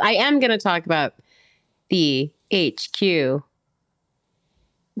 Yes, I am going to talk about the HQ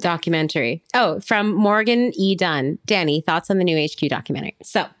documentary. Oh, from Morgan E. Dunn. Danny, thoughts on the new HQ documentary?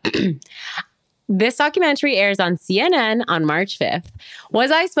 So this documentary airs on CNN on March 5th.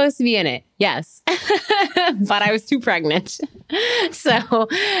 Was I supposed to be in it? Yes. But I was too pregnant. So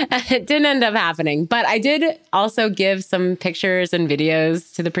it didn't end up happening. But I did also give some pictures and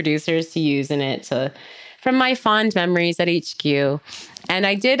videos to the producers to use in it from my fond memories at HQ. And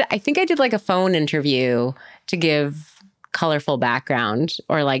I think I did like a phone interview to give colorful background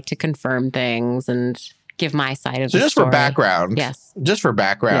or like to confirm things and give my side of the story. So just for background. Yes. Just for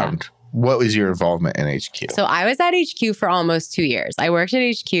background. Yeah. What was your involvement in HQ? So I was at HQ for almost 2 years. I worked at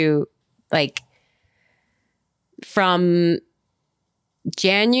HQ like from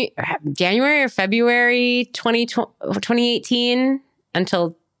January or February 2018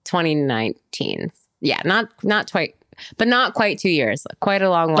 until 2019. Yeah, not quite, but not quite 2 years. Quite a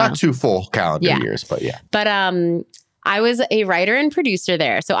long while. Not 2 full calendar years, but yeah. But I was a writer and producer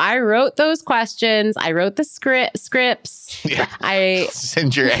there. So I wrote those questions. I wrote the scripts. Yeah. I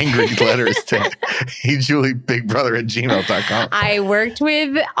send your angry letters to HeyJulieBigBrother@gmail.com. I worked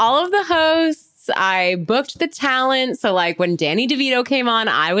with all of the hosts. I booked the talent. So like when Danny DeVito came on,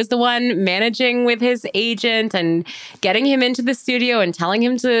 I was the one managing with his agent and getting him into the studio and telling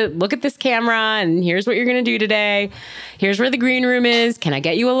him to look at this camera and here's what you're going to do today. Here's where the green room is. Can I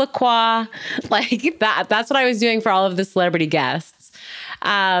get you a La Croix? Like that. That's what I was doing for all of the celebrity guests.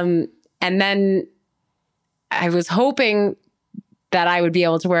 And then I was hoping that I would be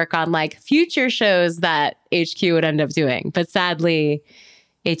able to work on like future shows that HQ would end up doing. But sadly,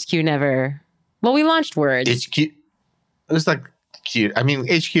 HQ never... Well, we launched Words. HQ. It was like cute. I mean,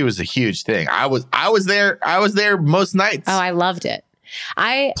 HQ was a huge thing. I was there. I was there most nights. Oh, I loved it.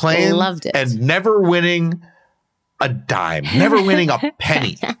 I loved it. And never winning a dime, never winning a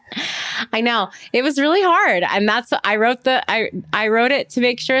penny. I know. It was really hard. And that's I wrote it to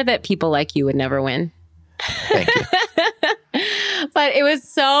make sure that people like you would never win. Thank you. But it was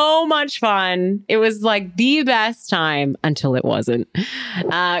so much fun. It was like the best time until it wasn't.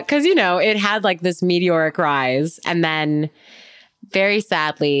 Because, it had like this meteoric rise. And then very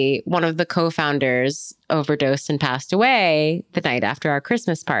sadly, one of the co-founders overdosed and passed away the night after our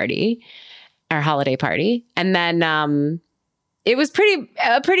Christmas party, our holiday party. And then it was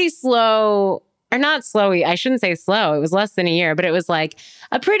pretty slow, or not slowy. I shouldn't say slow. It was less than a year, but it was like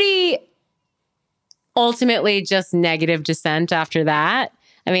a pretty... ultimately just negative descent after that.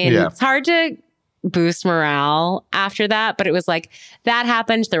 I mean, It's hard to boost morale after that, but it was like that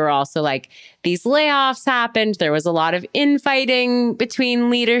happened. There were also like these layoffs happened. There was a lot of infighting between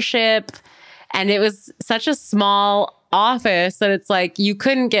leadership, and it was such a small office that it's like you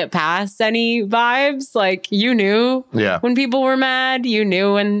couldn't get past any vibes. Like you knew when people were mad, you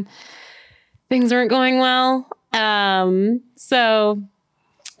knew when things weren't going well. So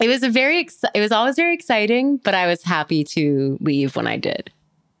it was it was always very exciting, but I was happy to leave when I did.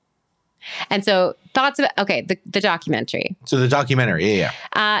 And so thoughts about, the documentary. So the documentary,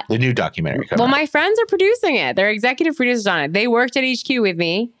 the new documentary. Well, my friends are producing it. They're executive producers on it. They worked at HQ with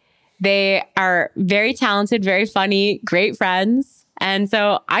me. They are very talented, very funny, great friends. And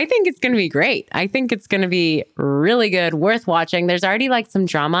so I think it's going to be great. I think it's going to be really good, worth watching. There's already like some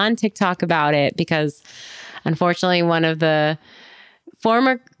drama on TikTok about it because unfortunately one of the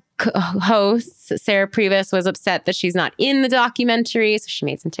former hosts, Sarah Previs, was upset that she's not in the documentary. So she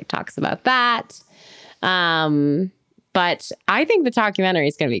made some TikToks about that. But I think the documentary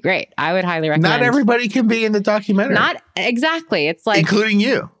is going to be great. I would highly recommend. Not everybody can be in the documentary. Not exactly. It's like... including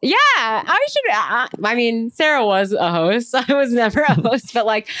you. Yeah. I mean, Sarah was a host. I was never a host, but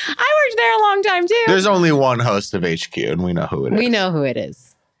like I worked there a long time too. There's only one host of HQ and we know who it is. We know who it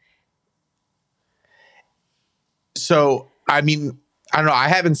is. So, I mean... I don't know. I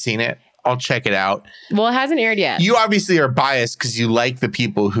haven't seen it. I'll check it out. Well, it hasn't aired yet. You obviously are biased because you like the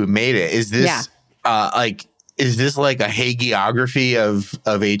people who made it. Is this is this like a hagiography of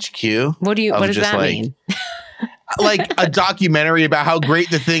HQ? What does that mean? Like a documentary about how great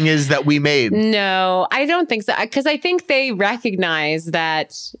the thing is that we made? No, I don't think so. Because I think they recognize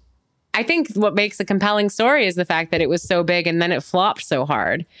that. I think what makes a compelling story is the fact that it was so big and then it flopped so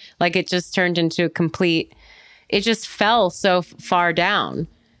hard. Like it just turned into a complete... It just fell so far down.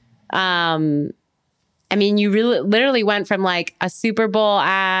 I mean, you literally went from like a Super Bowl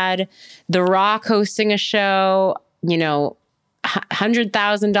ad, The Rock hosting a show,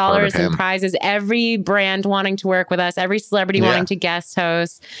 $100,000 in prizes, every brand wanting to work with us, every celebrity wanting to guest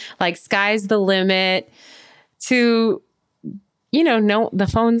host, like sky's the limit, to, no, the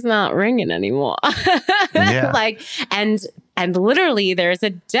phone's not ringing anymore. Like, and literally there's a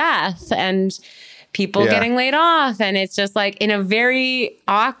death and people getting laid off. And it's just like in a very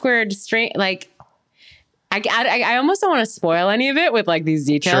awkward, strange, like I almost don't want to spoil any of it with like these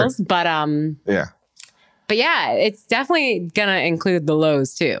details, sure. But yeah, it's definitely gonna include the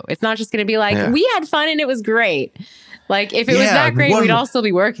lows too. It's not just gonna be like we had fun and it was great. Like if it was that great, we'd all still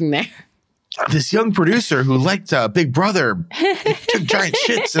be working there. This young producer who liked Big Brother took giant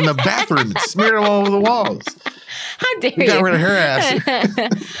shits in the bathroom and smeared them all over the walls. How dare you? Got rid of her ass.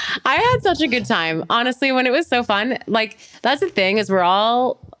 I had such a good time. Honestly, when it was so fun, like that's the thing is a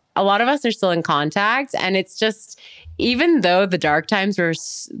lot of us are still in contact. And it's just, even though the dark times were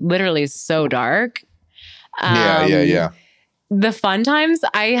literally so dark. Yeah. The fun times,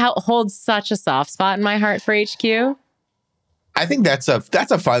 I hold such a soft spot in my heart for HQ. I think that's a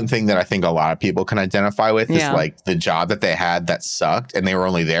fun thing that I think a lot of people can identify with is like the job that they had that sucked and they were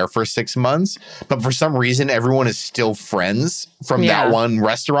only there for 6 months. But for some reason, everyone is still friends from that one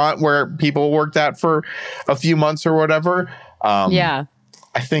restaurant where people worked at for a few months or whatever. I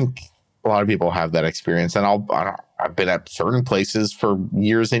think a lot of people have that experience. And I've been at certain places for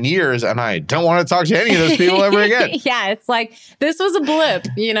years and years, and I don't want to talk to any of those people ever again. It's like, this was a blip,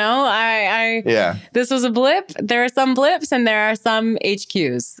 you know? This was a blip. There are some blips and there are some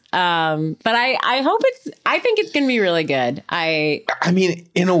HQs. But I think it's going to be really good. I mean,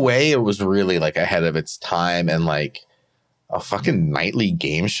 in a way, it was really like ahead of its time and like a fucking nightly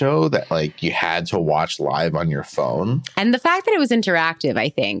game show that like you had to watch live on your phone. And the fact that it was interactive, I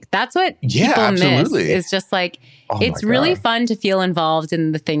think that's what people miss. Is just like, it's really fun to feel involved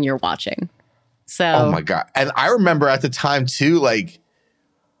in the thing you're watching. So, oh my God. And I remember at the time too, like,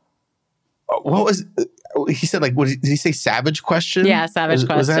 what was, he said like, what did he say? Savage question? Yeah. Savage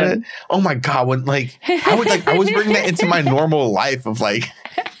question. Was that it? Oh my God. When like, I was bringing that into my normal life of like,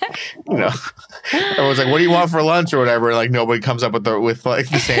 you know, I was like, what do you want for lunch or whatever? Like nobody comes up with like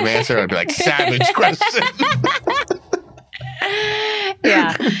the same answer. I'd be like, savage question.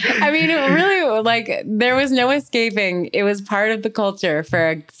 Yeah. I mean, it really, like, there was no escaping. It was part of the culture for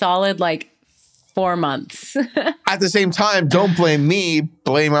a solid, like, 4 months. At the same time, don't blame me.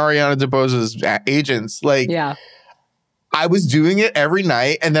 Blame Ariana DeBose's agents. Like, I was doing it every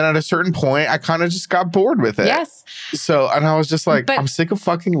night. And then at a certain point, I kind of just got bored with it. Yes. So, and I was just like, I'm sick of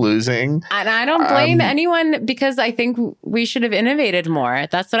fucking losing. And I don't blame anyone because I think we should have innovated more.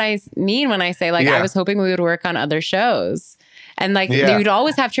 That's what I mean when I say, like, I was hoping we would work on other shows. And like they would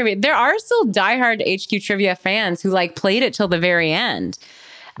always have trivia. There are still diehard HQ trivia fans who like played it till the very end.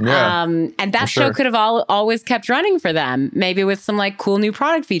 Yeah, and that show could have always kept running for them, maybe with some like cool new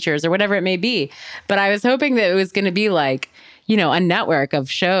product features or whatever it may be. But I was hoping that it was going to be like, you know, a network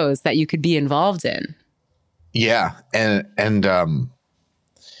of shows that you could be involved in. Yeah. And in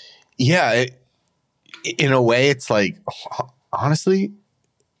a way, it's like, honestly,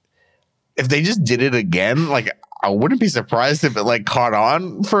 if they just did it again, like, I wouldn't be surprised if it like caught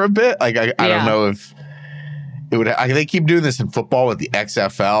on for a bit. Like, I don't know if it would. They keep doing this in football with the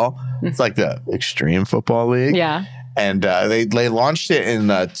XFL. It's like the Extreme Football League. Yeah. And they launched it in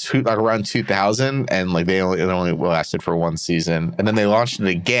around 2000, and like it only lasted for one season, and then they launched it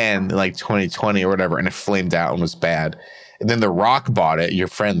again in like 2020 or whatever, and it flamed out and was bad. And then The Rock bought it. Your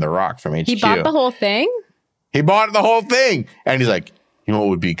friend The Rock from HQ. He bought the whole thing. He bought the whole thing, and he's like, you know what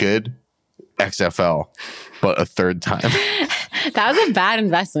would be good? XFL, but a third time. That was a bad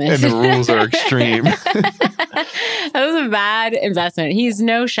investment. And the rules are extreme. That was a bad investment. He's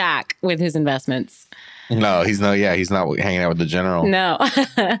no Shaq with his investments. No, he's not hanging out with the general. No.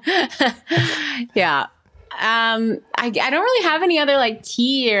 Yeah. I don't really have any other like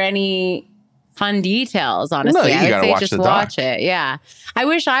tea or any fun details, honestly. No, you I would say just watch doc. it. Yeah. I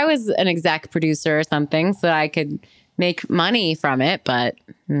wish I was an exec producer or something so that I could make money from it, but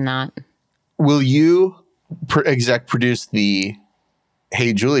not. Will you exec produce the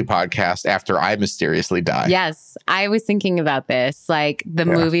Hey Julie podcast after I mysteriously die? Yes. I was thinking about this, like the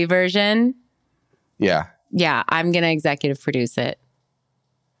movie version. Yeah. Yeah. I'm going to executive produce it.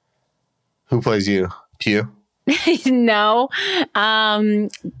 Who plays you? Pew? No.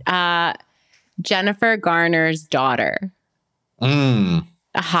 Jennifer Garner's daughter.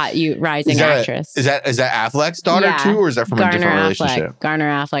 A hot rising actress. Is that Affleck's daughter too, or is that from a different relationship? Garner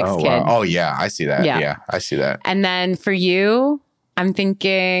Affleck's kid. Wow. Oh yeah, I see that. Yeah, I see that. And then for you, I'm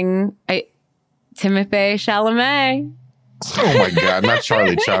thinking Timothée Chalamet. Oh my God, not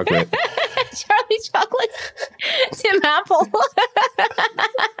Charlie Chocolate. Charlie Chocolate. Tim Apple.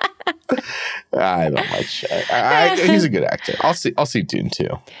 I don't like he's a good actor. I'll see Dune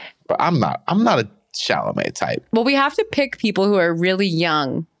too. But I'm not a Chalamet type. Well, we have to pick people who are really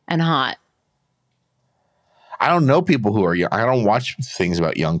young and hot. I don't know people who are young. I don't watch things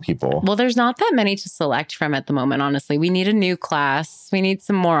about young people. Well, there's not that many to select from at the moment, honestly. We need a new class. We need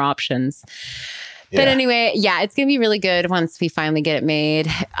some more options. But anyway, yeah, it's going to be really good once we finally get it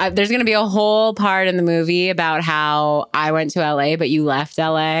made. There's going to be a whole part in the movie about how I went to LA, but you left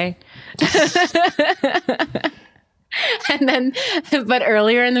LA. And then, but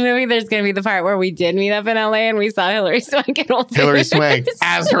earlier in the movie, there's going to be the part where we did meet up in LA and we saw Hilary Swank and Old Hilary Swank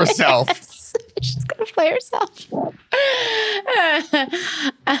as herself. Yes. She's going to play herself.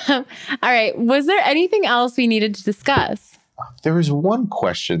 All right. Was there anything else we needed to discuss? There was one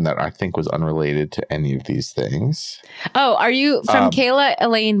question that I think was unrelated to any of these things. Oh, are you from Kayla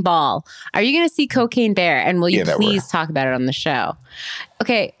Elaine Ball? Are you going to see Cocaine Bear? And will you please talk about it on the show?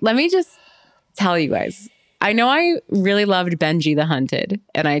 Okay, let me just tell you guys. I know I really loved Benji the Hunted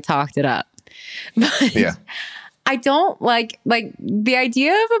and I talked it up. But I don't like the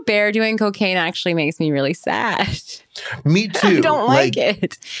idea of a bear doing cocaine actually makes me really sad. Me too. I don't like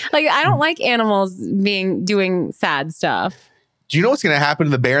it. Like, I don't like animals doing sad stuff. Do you know what's going to happen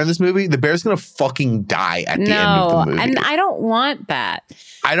to the bear in this movie? The bear's going to fucking die at the end of the movie. And I don't want that.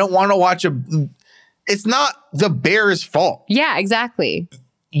 I don't want to watch it's not the bear's fault. Yeah, exactly.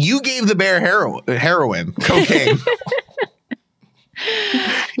 You gave the bear heroin, cocaine.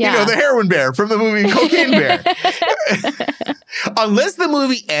 You know, the heroin bear from the movie Cocaine Bear. Unless the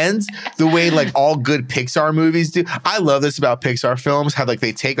movie ends the way like all good Pixar movies do. I love this about Pixar films, how like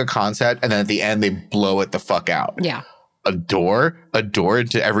they take a concept and then at the end they blow it the fuck out. Yeah. A door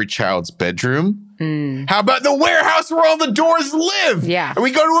into every child's bedroom. How about the warehouse where all the doors live? Yeah. And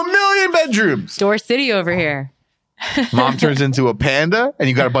we go to 1 million bedrooms. Door City over here. Mom turns into a panda and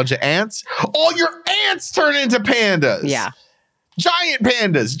you got a bunch of ants. All your ants turn into pandas. Yeah. Giant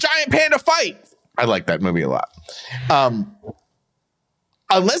pandas. Giant panda fight. I like that movie a lot.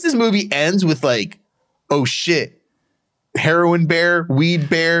 Unless this movie ends with like, oh shit, heroin bear, weed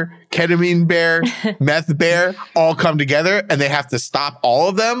bear, ketamine bear, meth bear all come together and they have to stop all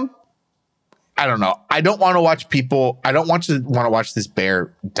of them. I don't know. I don't want to watch people. I don't want to watch this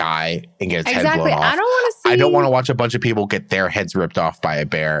bear die and get its head blown off. I don't want to see. I don't want to watch a bunch of people get their heads ripped off by a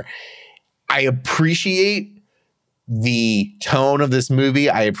bear. I appreciate the tone of this movie.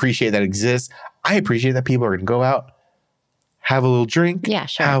 I appreciate that it exists. I appreciate that people are going to go out, have a little drink,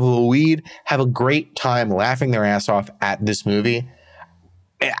 have a little weed, have a great time laughing their ass off at this movie.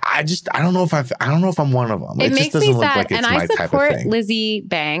 I don't know if I'm one of them. It makes me sad. Like it's my type of thing. And I support Lizzie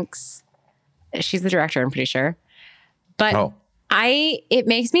Banks. She's the director, I'm pretty sure. But it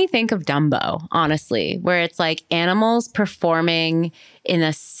makes me think of Dumbo, honestly, where it's like animals performing in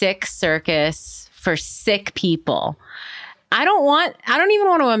a sick circus for sick people. I don't even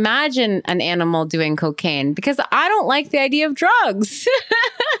want to imagine an animal doing cocaine because I don't like the idea of drugs.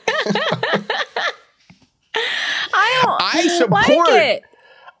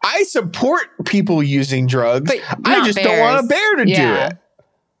 I support people using drugs. I just don't want a bear to do it.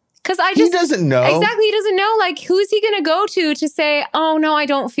 Because he doesn't know. Exactly. He doesn't know. Like, who's he going to go to say, oh, no, I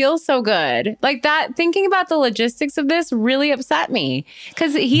don't feel so good? Like that, thinking about the logistics of this really upset me.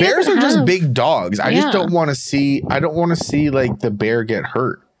 Because bears are just big dogs. I just don't want to see, like the bear get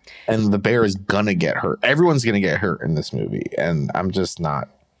hurt. And the bear is going to get hurt. Everyone's going to get hurt in this movie. And I'm just not.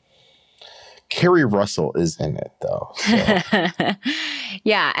 Kerry Russell is in it, though. So.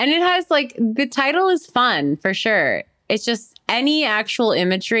 Yeah. And it has like, the title is fun for sure. It's just any actual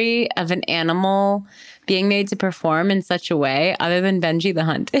imagery of an animal being made to perform in such a way, other than Benji the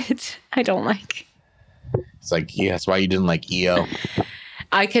Hunted, I don't like. It's like, yeah, that's why you didn't like EO.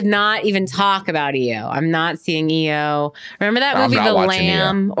 I could not even talk about EO. I'm not seeing EO. Remember that movie, The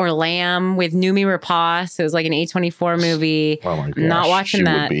Lamb or Lamb with Noomi Rapace? It was like an A24 movie. Oh my gosh, I'm not watching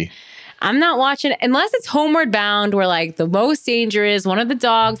that. I'm not watching it unless it's Homeward Bound, where like the most danger is one of the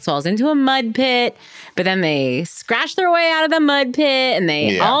dogs falls into a mud pit, but then they scratch their way out of the mud pit and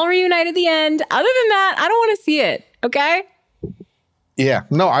they all reunite at the end. Other than that, I don't want to see it. Okay. Yeah.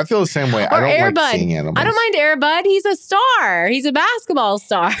 No, I feel the same way. I don't like seeing animals. I don't mind Air Bud. He's a star. He's a basketball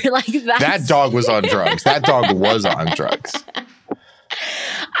star. Like that dog was on drugs. That dog was on drugs.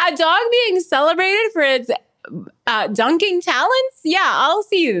 A dog being celebrated for its dunking talents? Yeah, I'll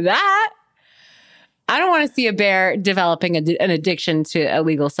see that. I don't want to see a bear developing an addiction to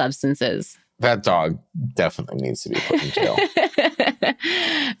illegal substances. That dog definitely needs to be put in jail.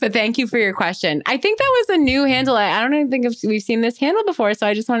 But thank you for your question. I think that was a new handle. I don't even think we've seen this handle before. So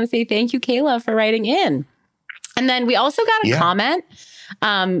I just want to say thank you, Kayla, for writing in. And then we also got a comment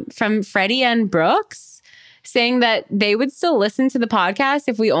from Freddie and Brooks saying that they would still listen to the podcast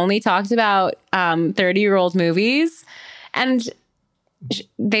if we only talked about 30-year-old movies. And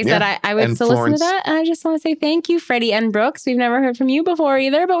they said I would still listen to that. And I just want to say thank you, Freddie and Brooks. We've never heard from you before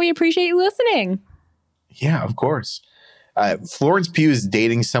either, but we appreciate you listening. Yeah, of course. Florence Pugh is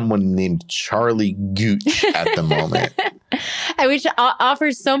dating someone named Charlie Gooch at the moment. Which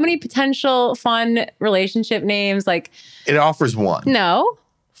offers so many potential fun relationship names. Like, it offers one. No.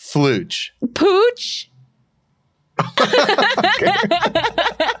 Flooch. Pooch.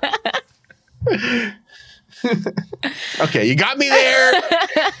 Okay, you got me there.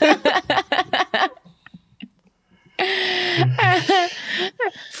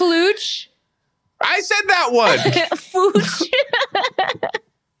 Flooch. I said that one. Fooch.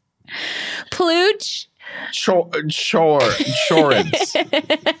 Plooch. Insurance.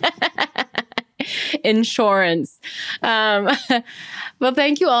 Insurance. Well,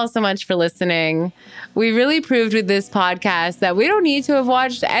 thank you all so much for listening. We really proved with this podcast that we don't need to have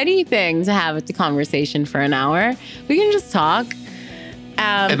watched anything to have the conversation for an hour. We can just talk.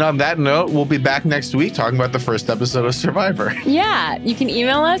 And on that note, we'll be back next week talking about the first episode of Survivor. Yeah. You can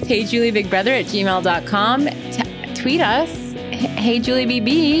email us, heyjulieBigBrother@gmail.com. Tweet us,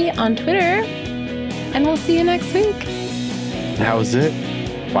 heyjulieBB on Twitter. And we'll see you next week. That was it.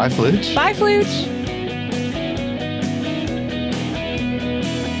 Bye, Flooch. Bye, Flooch.